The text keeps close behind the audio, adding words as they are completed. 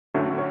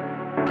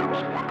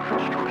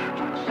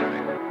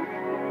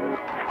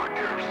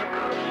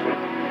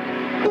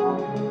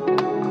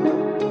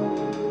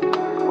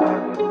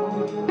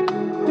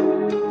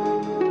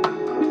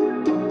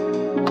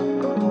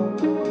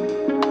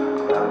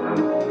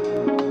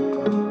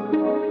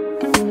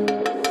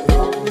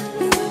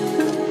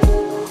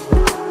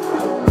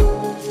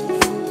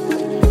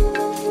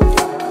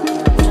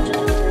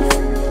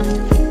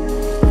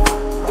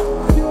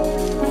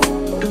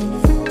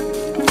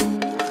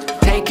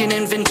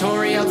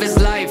Inventory of his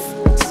life,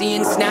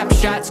 seeing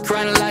snapshots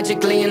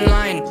chronologically in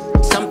line.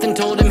 Something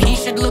told him he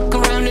should look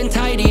around and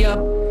tidy up.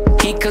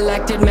 He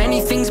collected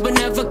many things but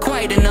never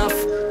quite enough.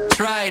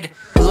 Tried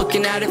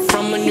looking at it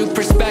from a new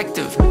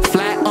perspective.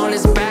 Flat on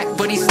his back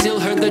but he still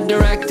heard the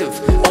directive.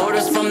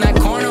 Orders from that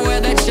corner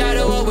where that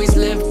shadow always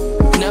lived.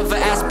 Never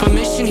asked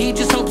permission, he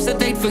just hopes that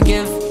they'd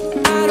forgive.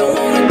 I don't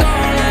wanna go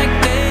like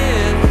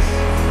this.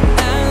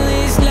 At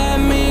least let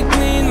me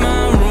clean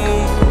my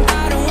room.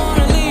 I don't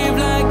wanna leave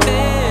like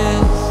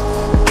this,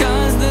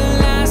 'cause the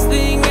last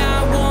thing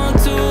I want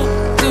to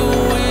do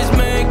is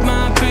make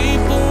my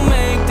people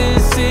make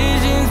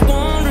decisions,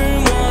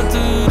 wondering what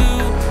to do.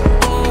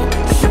 Oh,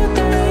 should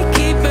they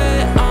keep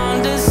it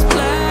on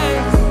display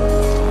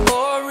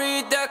or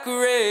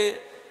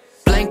redecorate?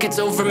 Blankets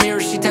over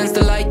mirrors, she tends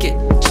to like it.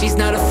 She's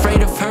not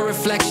afraid of her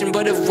reflection,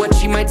 but of what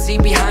she might see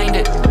behind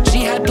it. She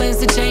had plans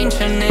to change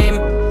her name,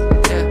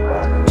 yeah,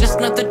 just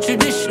not the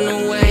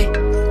traditional way,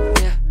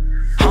 yeah.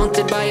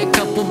 Haunted by a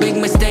couple big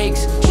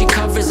mistakes, she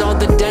covers all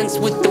the dents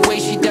with the way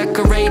she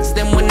decorates.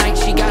 Then one night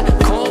she got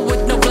cold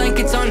with no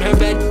blankets on her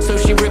bed, so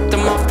she ripped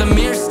them off the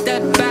mirror,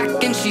 stepped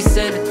back and she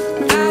said,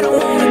 I don't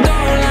wanna go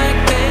like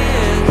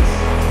this.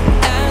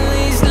 At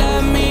least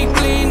let me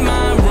clean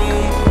my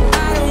room.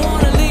 I don't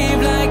wanna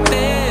leave like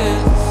this,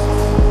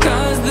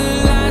 'cause the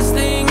last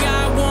thing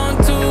I want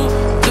to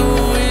do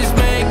is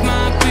make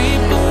my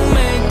people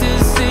make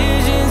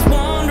decisions,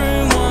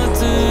 wondering what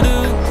to do.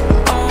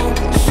 Oh,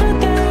 should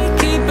they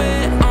keep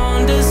it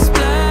on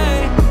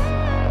display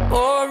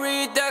or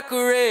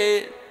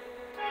redecorate?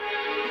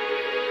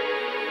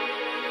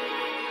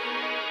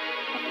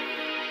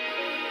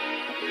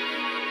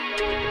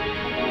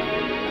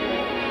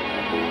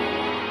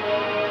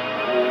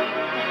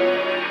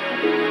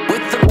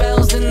 With the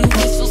bells and the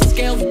whistles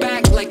scaled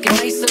back like an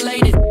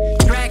isolated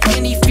track,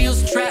 and he feels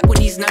trapped when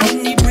he's not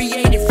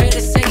inebriated. Fair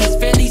to say he's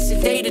fairly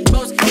sedated.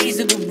 Most days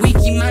of the week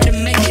he might have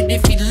made it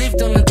if he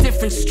lived on a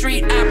different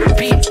street. I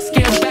repeat,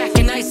 scaled back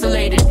and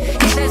isolated.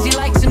 He says he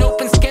likes an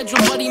open schedule,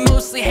 but he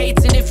mostly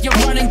hates it. If you're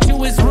running to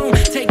his room,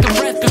 take a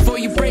breath before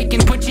you break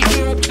in. Put your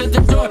ear up to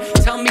the door.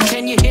 Tell me,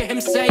 can you hear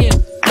him saying,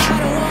 I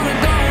don't wanna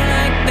go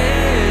like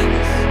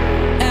this.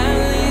 At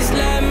least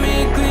let me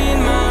clean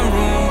my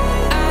room.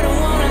 I don't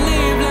wanna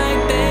leave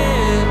like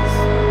this,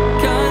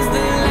 'cause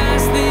the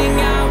last thing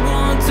I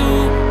want to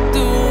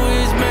do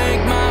is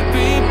make my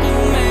people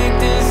make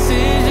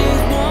decisions,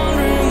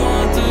 wondering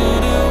what to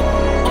do.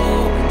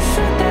 Oh,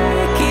 should they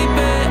keep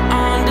it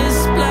on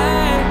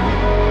display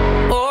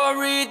or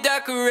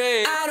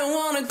redecorate? I don't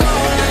wanna go